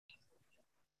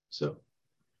So,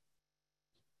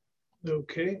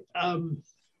 okay.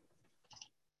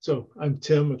 So I'm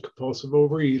Tim, a compulsive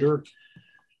overeater,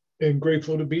 and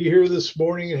grateful to be here this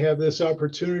morning and have this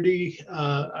opportunity.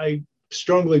 I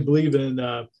strongly believe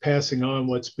in passing on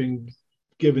what's been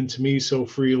given to me so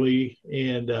freely.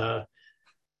 And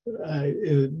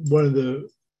one of the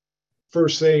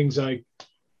first things I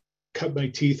cut my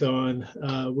teeth on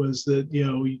was that,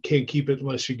 you can't keep it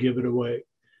unless you give it away.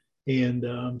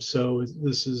 And so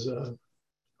this is an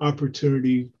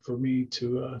opportunity for me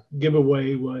to give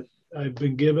away what I've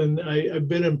been given. I've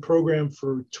been in program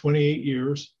for 28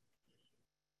 years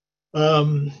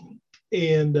and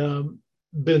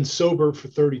been sober for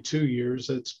 32 years.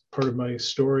 That's part of my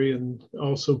story, and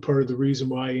also part of the reason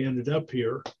why I ended up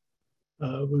here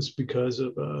was because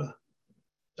of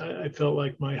I felt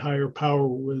like my higher power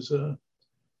was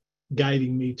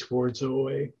guiding me towards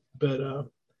OA. But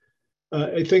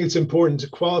I think it's important to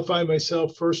qualify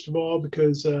myself, first of all,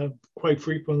 because quite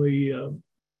frequently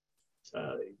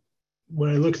when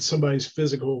I look at somebody's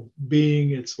physical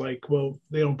being, it's like, well,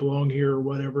 they don't belong here or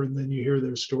whatever. And then you hear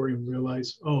their story and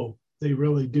realize, oh, they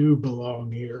really do belong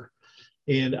here.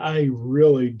 And I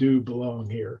really do belong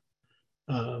here.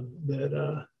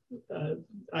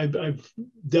 I've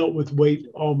dealt with weight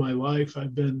all my life.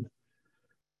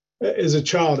 As a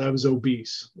child, I was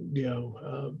obese, and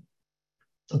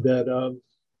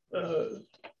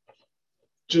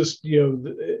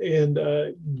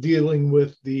dealing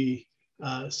with the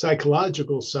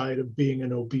psychological side of being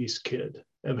an obese kid,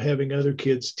 of having other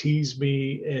kids tease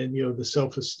me, and the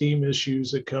self-esteem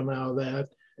issues that come out of that.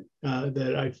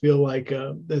 That I feel like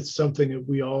that's something that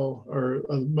we all, or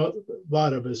a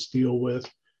lot of us, deal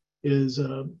with, is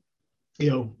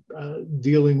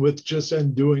dealing with just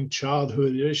undoing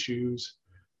childhood issues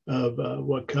of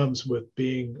what comes with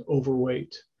being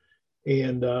overweight,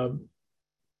 and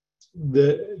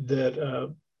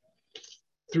that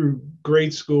through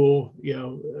grade school,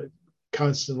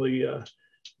 constantly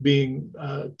being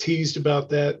teased about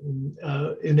that. And,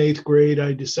 in eighth grade,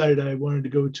 I decided I wanted to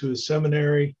go to a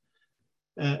seminary.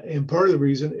 And part of the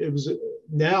reason it was,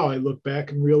 now I look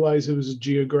back and realize it was a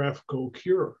geographical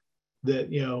cure.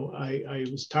 That, I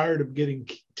was tired of getting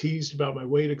teased about my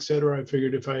weight, et cetera. I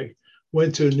figured if I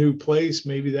went to a new place,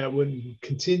 maybe that wouldn't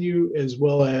continue, as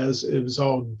well as it was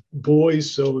all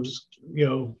boys. So it was,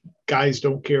 guys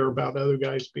don't care about other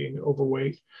guys being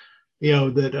overweight.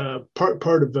 That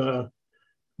part of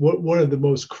one of the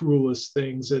most cruelest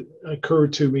things that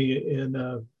occurred to me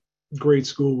in grade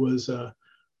school was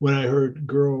when I heard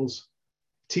girls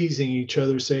teasing each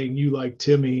other, saying, "You like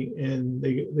Timmy," and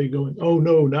they going, "Oh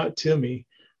no, not Timmy,"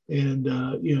 and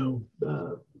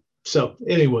so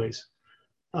anyways,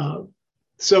 and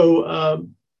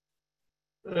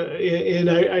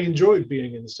I enjoyed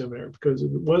being in the seminary because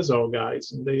it was all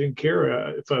guys and they didn't care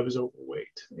if I was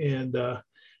overweight. And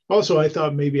also, I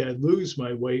thought maybe I'd lose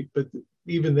my weight, but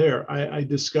even there, I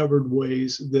discovered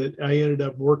ways that I ended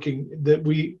up working, that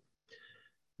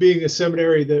being a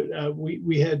seminary, that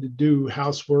we had to do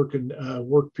housework and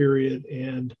work period,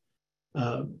 and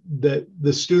that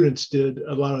the students did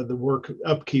a lot of the work,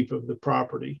 upkeep of the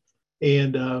property.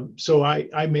 And so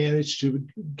I managed to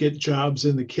get jobs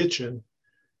in the kitchen.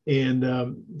 And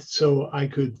so I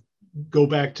could go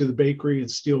back to the bakery and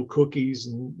steal cookies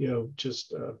and,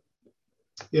 just,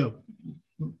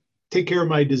 take care of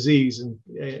my disease.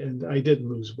 And I didn't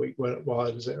lose weight while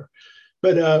I was there.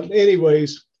 But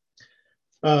anyways,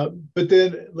 but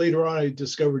then later on, I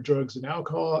discovered drugs and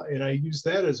alcohol, and I used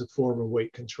that as a form of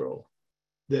weight control.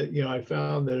 That, I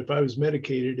found that if I was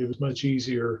medicated, it was much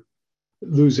easier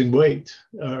losing weight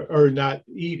or not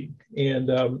eating. And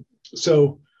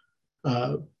so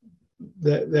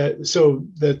so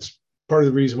that's part of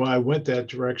the reason why I went that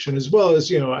direction, as well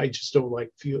as, I just don't like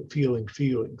feeling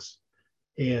feelings.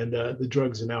 And the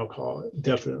drugs and alcohol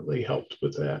definitely helped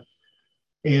with that.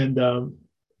 And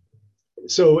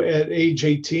so at age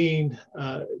 18,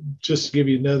 just to give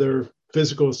you another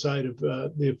physical side of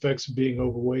the effects of being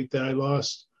overweight, that I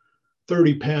lost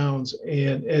 30 pounds.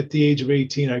 And at the age of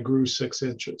 18, I grew 6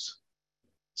 inches.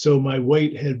 So my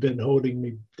weight had been holding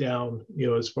me down,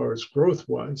 as far as growth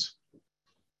wise.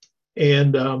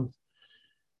 And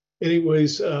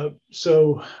anyways,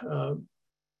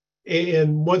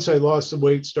 and once I lost the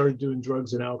weight, started doing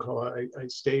drugs and alcohol, I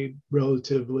stayed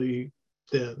relatively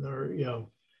thin, or,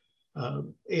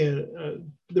 and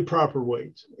the proper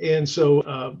weight. And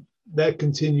so that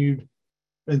continued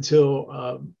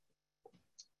until,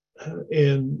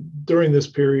 and during this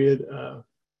period,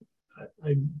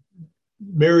 I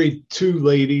married 2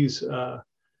 ladies,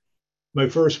 my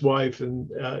first wife,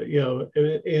 and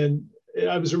and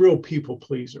I was a real people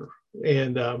pleaser.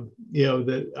 And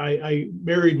that I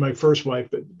married my first wife,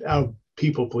 but out of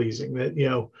people pleasing.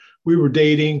 That we were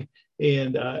dating,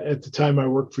 and at the time I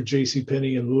worked for J.C.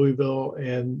 Penney in Louisville,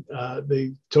 and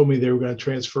they told me they were going to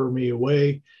transfer me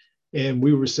away, and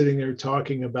we were sitting there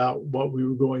talking about what we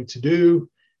were going to do,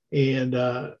 and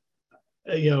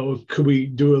could we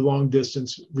do a long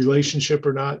distance relationship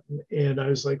or not? And I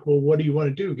was like, well, what do you want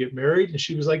to do? Get married? And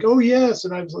she was like, oh, yes.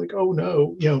 And I was like, oh,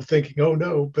 no, thinking, oh,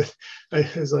 no. But I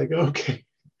was like, okay.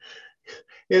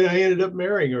 And I ended up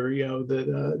marrying her,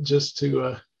 that just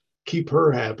to keep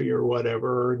her happy or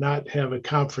whatever, or not have a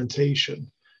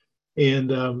confrontation. And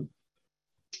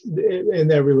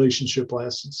that relationship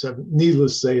lasted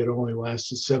needless to say, it only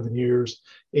lasted 7 years.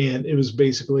 And it was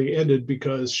basically ended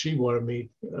because she wanted me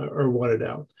or wanted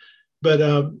out. But,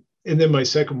 and then my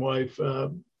second wife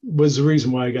was the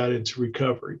reason why I got into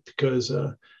recovery, because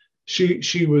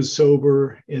she was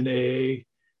sober in AA.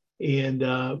 And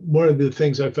one of the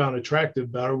things I found attractive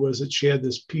about her was that she had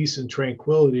this peace and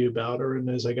tranquility about her. And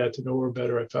as I got to know her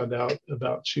better, I found out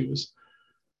about she was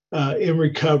in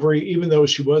recovery, even though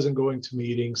she wasn't going to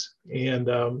meetings. And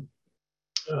uh,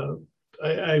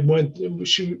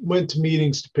 she went to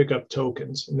meetings to pick up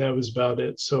tokens, and that was about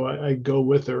it. So I go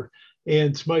with her.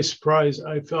 And to my surprise,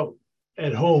 I felt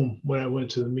at home when I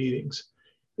went to the meetings.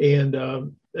 And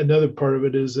another part of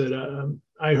it is that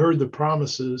I heard the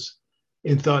promises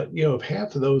and thought, if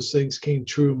half of those things came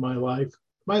true in my life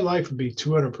would be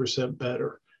 200%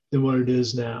 better than what it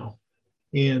is now.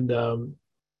 And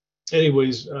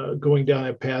anyways, going down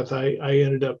that path, I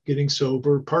ended up getting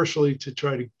sober, partially to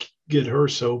try to get her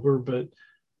sober, but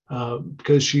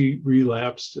because she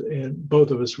relapsed, and both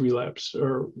of us relapsed,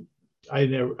 or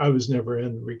I was never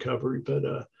in recovery,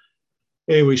 but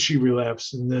anyway, she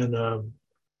relapsed, and then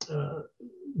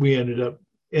we ended up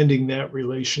ending that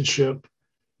relationship.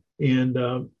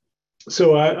 And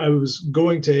so I was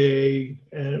going to AA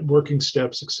and working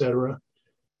steps, etc.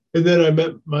 And then I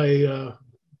met my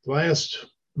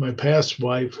my past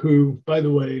wife, who, by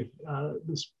the way,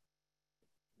 this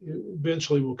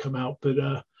eventually will come out,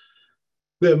 but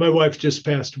my wife just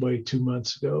passed away 2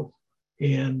 months ago.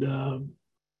 And,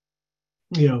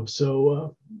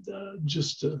 so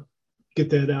just to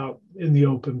get that out in the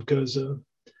open, because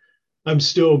I'm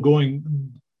still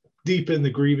going deep in the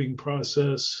grieving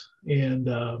process. And,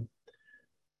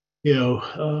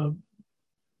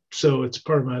 so it's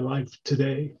part of my life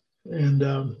today. And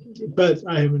but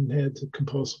I haven't had to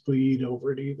compulsively eat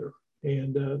over it either,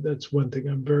 and that's one thing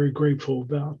I'm very grateful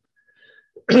about.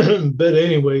 But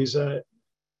anyways,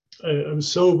 I'm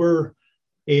sober,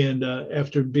 and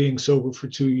after being sober for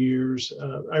 2 years,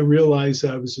 I realized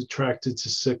I was attracted to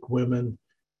sick women,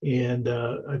 and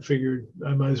I figured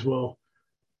I might as well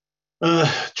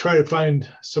try to find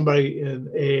somebody in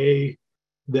AA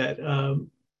that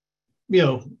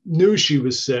knew she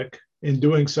was sick and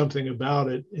doing something about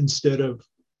it, instead of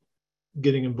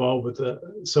getting involved with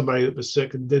somebody that was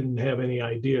sick and didn't have any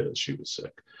idea that she was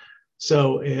sick.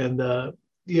 So, and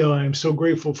I'm so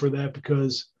grateful for that,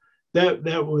 because that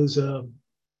was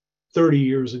 30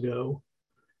 years ago,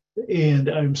 and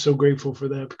I'm so grateful for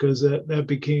that, because that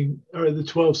became, or the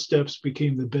 12 steps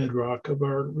became the bedrock of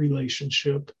our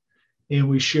relationship. And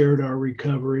we shared our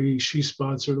recovery. She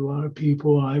sponsored a lot of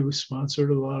people. I sponsored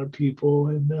a lot of people,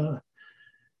 and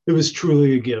it was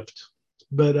truly a gift.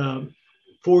 But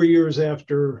 4 years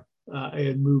after I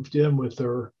had moved in with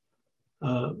her,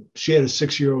 she had a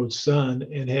 6-year-old son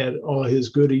and had all his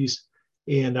goodies,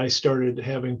 and I started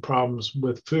having problems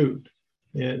with food.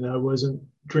 And I wasn't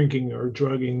drinking or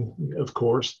drugging, of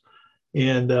course.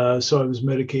 And so I was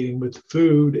medicating with the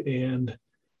food and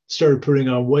started putting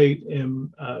on weight.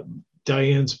 And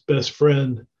Diane's best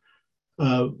friend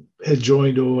had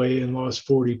joined OA and lost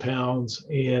 40 pounds.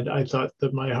 And I thought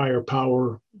that my higher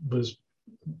power was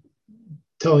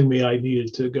telling me I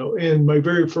needed to go. And my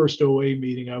very first OA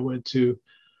meeting I went to,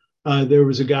 there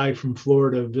was a guy from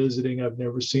Florida visiting. I've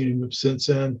never seen him since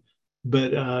then,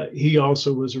 but he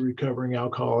also was a recovering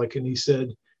alcoholic. And he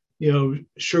said,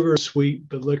 sugar is sweet,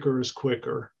 but liquor is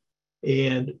quicker.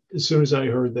 And as soon as I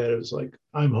heard that, it was like,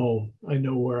 I'm home. I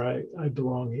know where I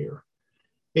belong here.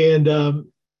 And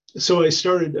so I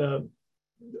started,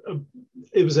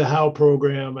 it was a HOW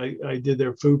program. I did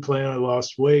their food plan. I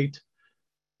lost weight.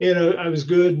 And I was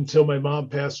good until my mom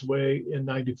passed away in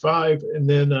 95. And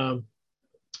then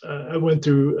I went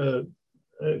through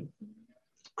a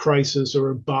crisis, or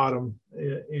a bottom,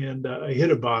 and I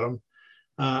hit a bottom.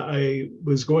 I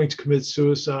was going to commit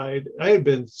suicide. I had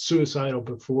been suicidal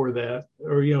before that,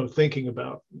 or, thinking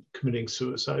about committing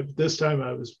suicide. But this time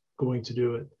I was going to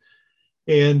do it.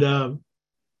 And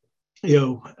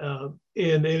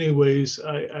in any ways,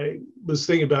 I was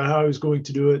thinking about how I was going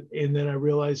to do it. And then I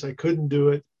realized I couldn't do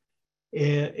it.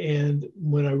 And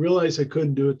when I realized I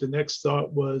couldn't do it, the next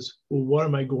thought was, well, what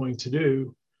am I going to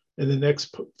do? And the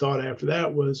next thought after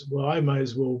that was, well, I might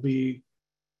as well be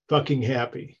fucking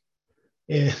happy.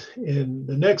 And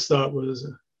the next thought was,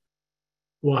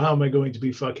 well, how am I going to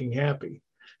be fucking happy?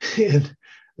 And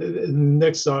the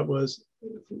next thought was,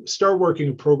 start working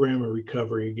a program of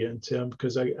recovery again, Tim,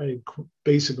 because I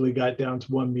basically got down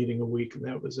to one meeting a week and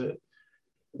that was it.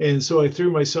 And so I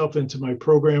threw myself into my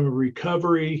program of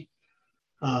recovery.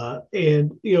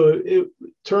 And, it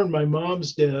turned my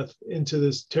mom's death into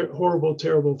this horrible,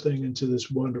 terrible thing into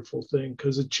this wonderful thing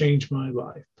because it changed my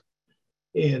life.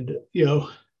 And,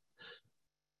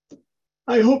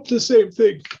 I hope the same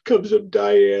thing comes of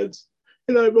Diane's,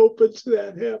 and I'm open to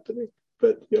that happening.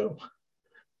 But,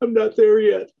 I'm not there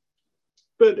yet.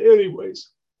 But anyways,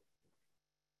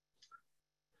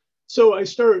 so I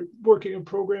started working a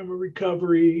program of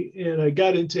recovery, and I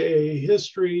got into AA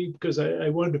history because I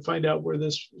wanted to find out where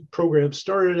this program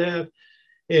started at.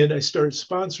 And I started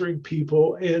sponsoring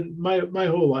people, and my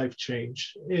whole life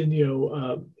changed. And,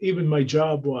 even my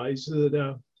job wise,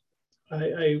 that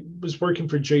I was working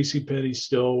for JCPenney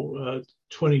still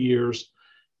 20 years.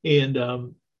 And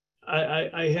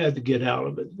I had to get out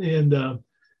of it. And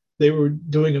they were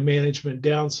doing a management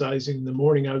downsizing. In the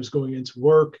morning I was going into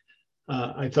work.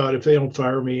 I thought if they don't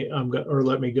fire me or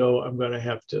let me go, I'm going to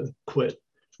have to quit.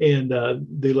 And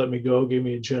they let me go, gave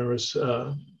me a generous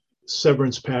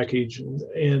severance package.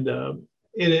 And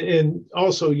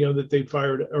also, that they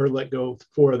fired or let go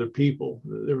 4 other people.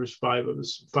 There was 5 of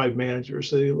us, 5 managers.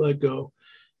 So they let go.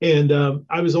 And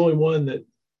I was the only one that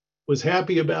was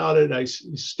happy about it. I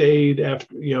stayed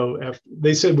after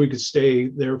they said we could stay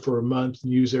there for a month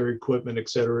and use their equipment, et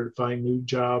cetera, to find new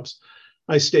jobs.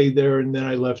 I stayed there, and then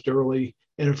I left early,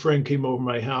 and a friend came over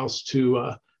my house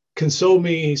to console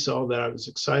me. He saw that I was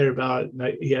excited about it,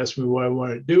 and he asked me what I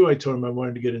wanted to do. I told him I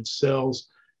wanted to get into sales.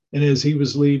 And as he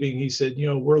was leaving, he said,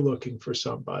 we're looking for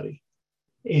somebody.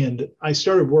 And I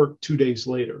started work 2 days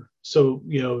later. So,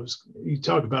 you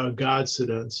talk about a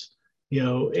coincidence,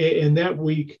 and that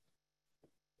week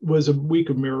was a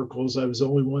week of miracles. I was the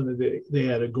only one that they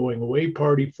had a going away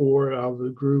party for out of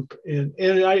the group. And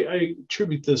I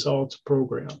attribute this all to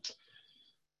program.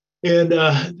 And,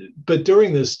 but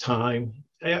during this time,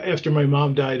 after my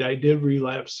mom died, I did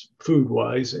relapse food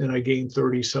wise, and I gained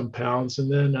 30 some pounds.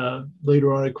 And then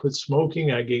later on, I quit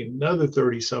smoking. I gained another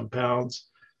 30 some pounds,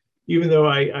 even though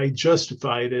I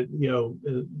justified it,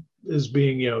 as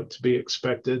being, to be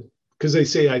expected. Because they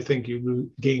say, I think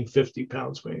you gain 50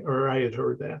 pounds, or I had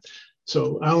heard that.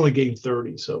 So I only gained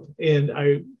 30. So, and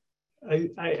I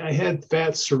had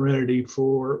fat serenity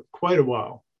for quite a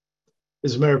while.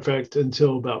 As a matter of fact,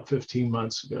 until about 15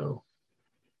 months ago.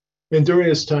 And during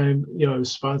this time, I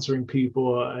was sponsoring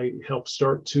people. I helped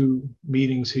start 2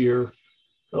 meetings here,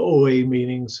 OA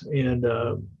meetings, and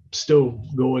still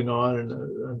going on. And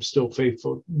I'm still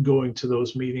faithful going to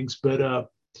those meetings. But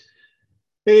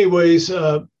anyways,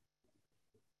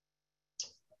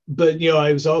 but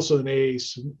I was also an AA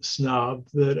snob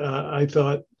that I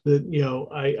thought that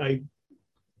I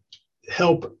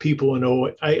help people in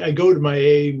OA. I go to my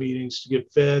AA meetings to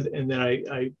get fed, and then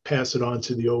I pass it on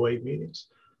to the OA meetings.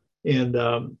 And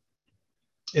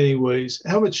anyways,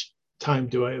 how much time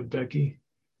do I have, Becky,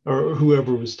 or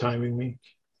whoever was timing me?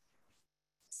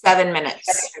 7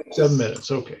 minutes. 7 minutes.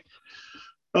 Okay.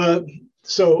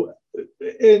 So,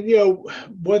 and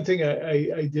one thing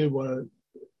I did want to.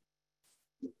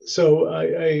 So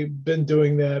I've been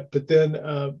doing that, but then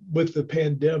with the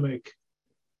pandemic,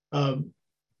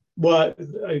 well,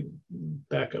 I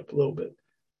back up a little bit.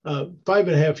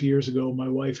 5.5 years ago, my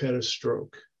wife had a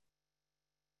stroke.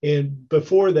 And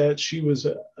before that, she was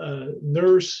a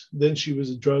nurse. Then she was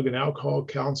a drug and alcohol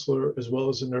counselor, as well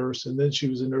as a nurse. And then she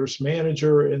was a nurse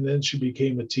manager. And then she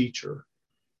became a teacher.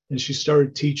 And she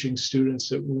started teaching students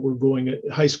that were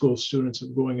high school students that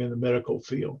were going in the medical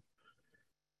field.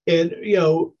 And,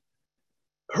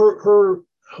 her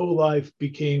whole life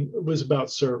was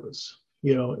about service,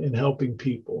 and helping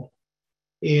people.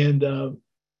 And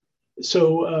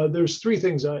so there's 3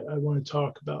 things I want to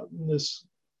talk about in this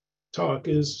talk: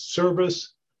 is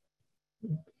service,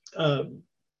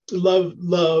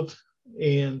 love,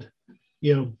 and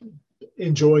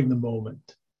enjoying the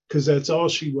moment, because that's all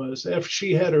she was. After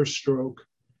she had her stroke,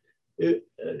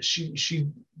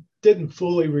 she didn't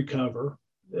fully recover,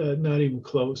 not even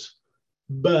close.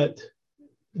 But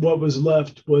what was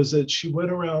left was that she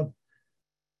went around.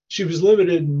 She was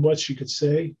limited in what she could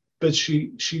say, but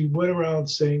she went around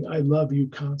saying, "I love you"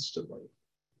 constantly.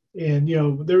 And,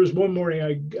 there was one morning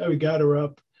I got her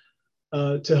up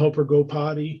to help her go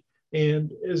potty.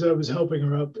 And as I was helping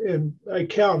her up, and I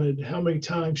counted how many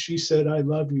times she said, "I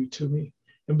love you" to me.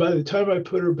 And by the time I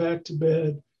put her back to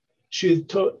bed, she had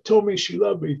told me she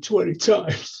loved me 20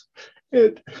 times.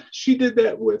 And she did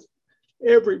that with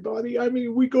everybody. I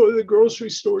mean, we go to the grocery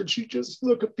store and she just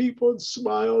look at people and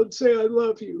smile and say, "I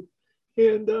love you."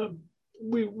 And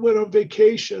we went on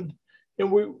vacation,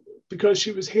 and because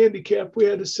she was handicapped, we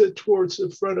had to sit towards the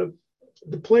front of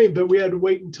the plane, but we had to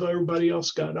wait until everybody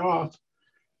else got off.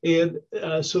 And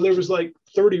so there was like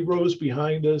 30 rows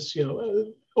behind us,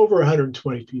 over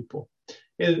 120 people.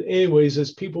 And anyways,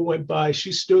 as people went by,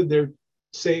 she stood there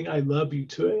saying, "I love you"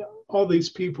 to all these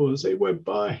people as they went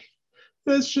by.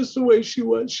 That's just the way she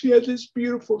was. She had this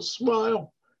beautiful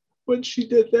smile when she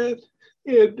did that.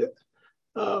 And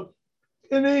uh,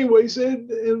 and anyways,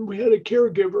 and we had a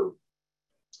caregiver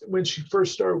when she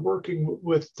first started working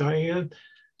with Diane,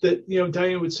 that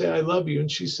Diane would say, "I love you,"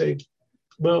 and she'd say,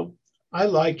 "Well, I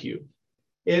like you."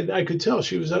 And I could tell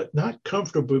she was not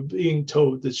comfortable being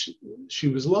told that she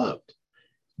was loved.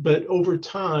 But over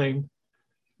time,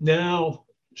 now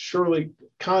Shirley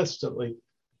constantly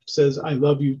says, "I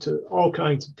love you" to all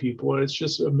kinds of people. And it's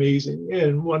just amazing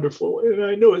and wonderful. And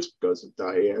I know it's because of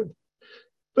Diane.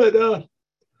 But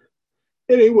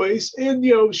anyways,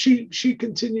 and she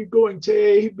continued going to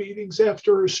AA meetings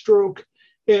after her stroke.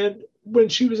 And when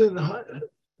she was in the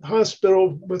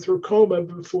hospital with her coma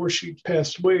before she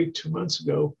passed away 2 months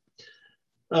ago,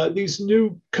 these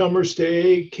newcomers to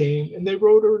AA came and they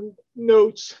wrote her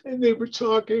notes, and they were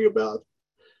talking about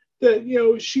that.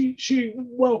 She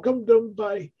welcomed them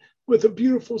with a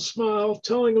beautiful smile,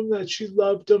 telling them that she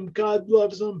loved them, God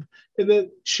loves them, and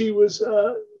that she was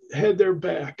had their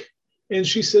back. And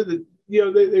she said that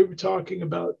they were talking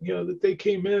about that they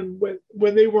came in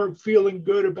when they weren't feeling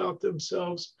good about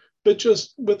themselves, but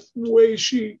just with the way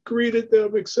she greeted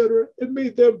them, etc., it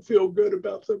made them feel good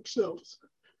about themselves.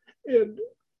 And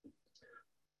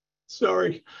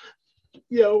sorry,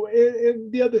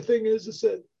 and the other thing is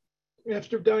that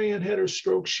after Diane had her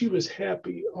stroke, she was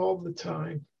happy all the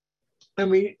time. I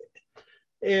mean,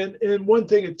 and one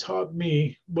thing it taught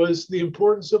me was the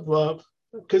importance of love,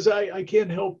 because I can't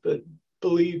help but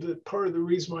believe that part of the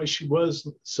reason why she was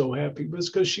so happy was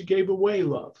because she gave away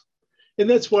love. And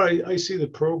that's what I see the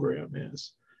program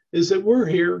as, is that we're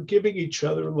here giving each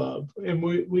other love, and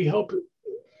we help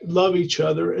love each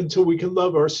other until we can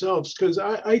love ourselves. Because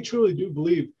I truly do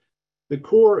believe the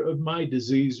core of my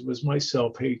disease was my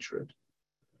self-hatred.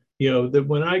 That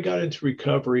when I got into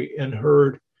recovery and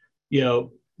heard,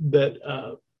 that,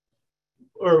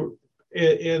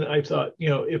 and I thought,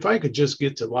 if I could just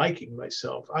get to liking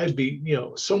myself, I'd be,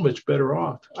 so much better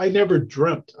off. I never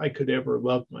dreamt I could ever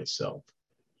love myself.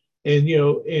 And,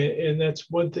 and that's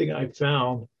one thing I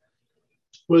found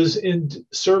was in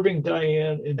serving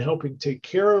Diane and helping take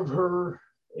care of her,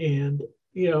 and,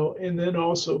 and then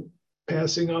also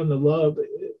passing on the love.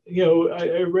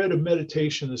 I read a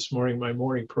meditation this morning, my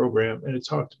morning program, and it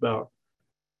talked about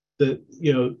that,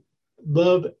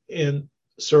 love and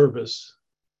service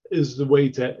is the way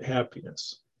to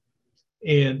happiness.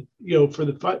 And, for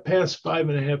the past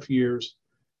 5.5 years,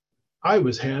 I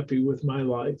was happy with my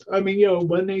life. I mean,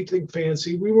 wasn't anything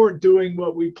fancy. We weren't doing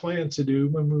what we planned to do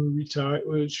when we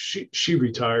retired. She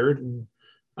retired, and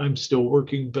I'm still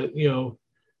working, but,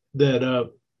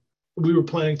 that we were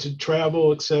planning to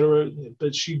travel, etc.,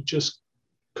 but she just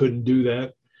couldn't do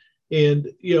that.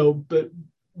 And, but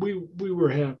we were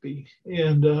happy.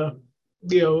 And,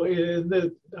 and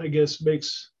that, I guess,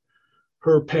 makes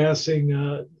her passing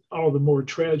all the more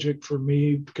tragic for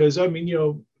me, because, I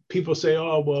mean, people say,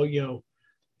 "Oh, well,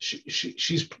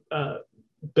 she's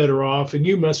better off and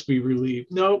you must be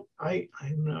relieved." No, I'm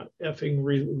not effing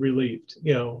relieved.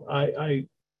 I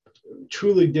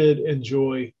truly did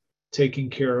enjoy taking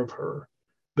care of her.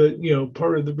 But,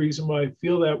 part of the reason why I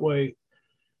feel that way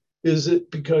is it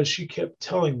because she kept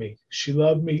telling me she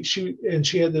loved me. She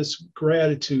had this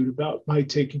gratitude about my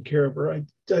taking care of her. I'd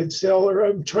tell her,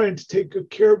 "I'm trying to take good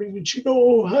care of you," and she'd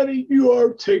go, "Oh, honey, you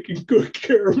are taking good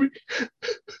care of me."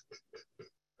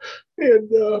 And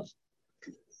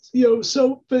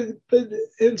so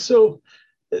and so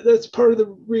that's part of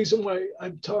the reason why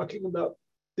I'm talking about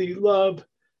the love,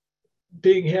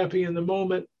 being happy in the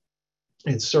moment,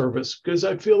 and service, because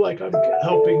I feel like I'm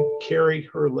helping carry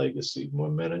her legacy.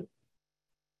 1 minute.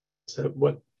 Is that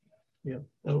what? Yeah.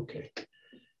 Okay.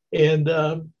 And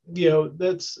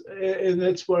that's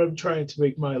what I'm trying to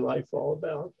make my life all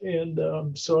about.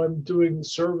 And so I'm doing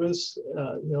service,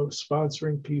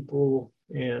 sponsoring people,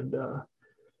 and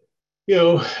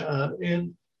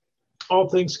and all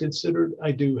things considered,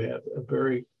 I do have a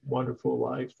very wonderful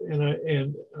life,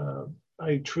 and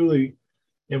I truly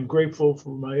am grateful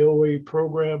for my OA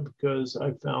program, because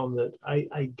I found that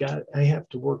I have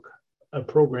to work a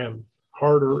program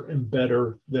harder and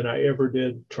better than I ever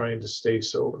did trying to stay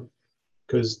sober,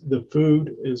 because the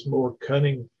food is more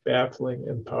cunning, baffling,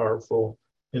 and powerful,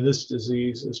 and this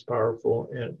disease is powerful,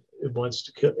 and it wants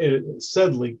to kill. It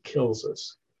suddenly kills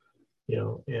us,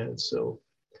 And so,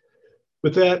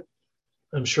 with that,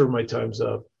 I'm sure my time's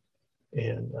up,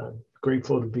 and I'm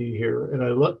grateful to be here. And I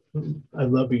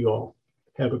love you all.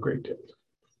 Have a great day.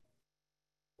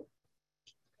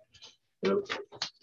 Yep.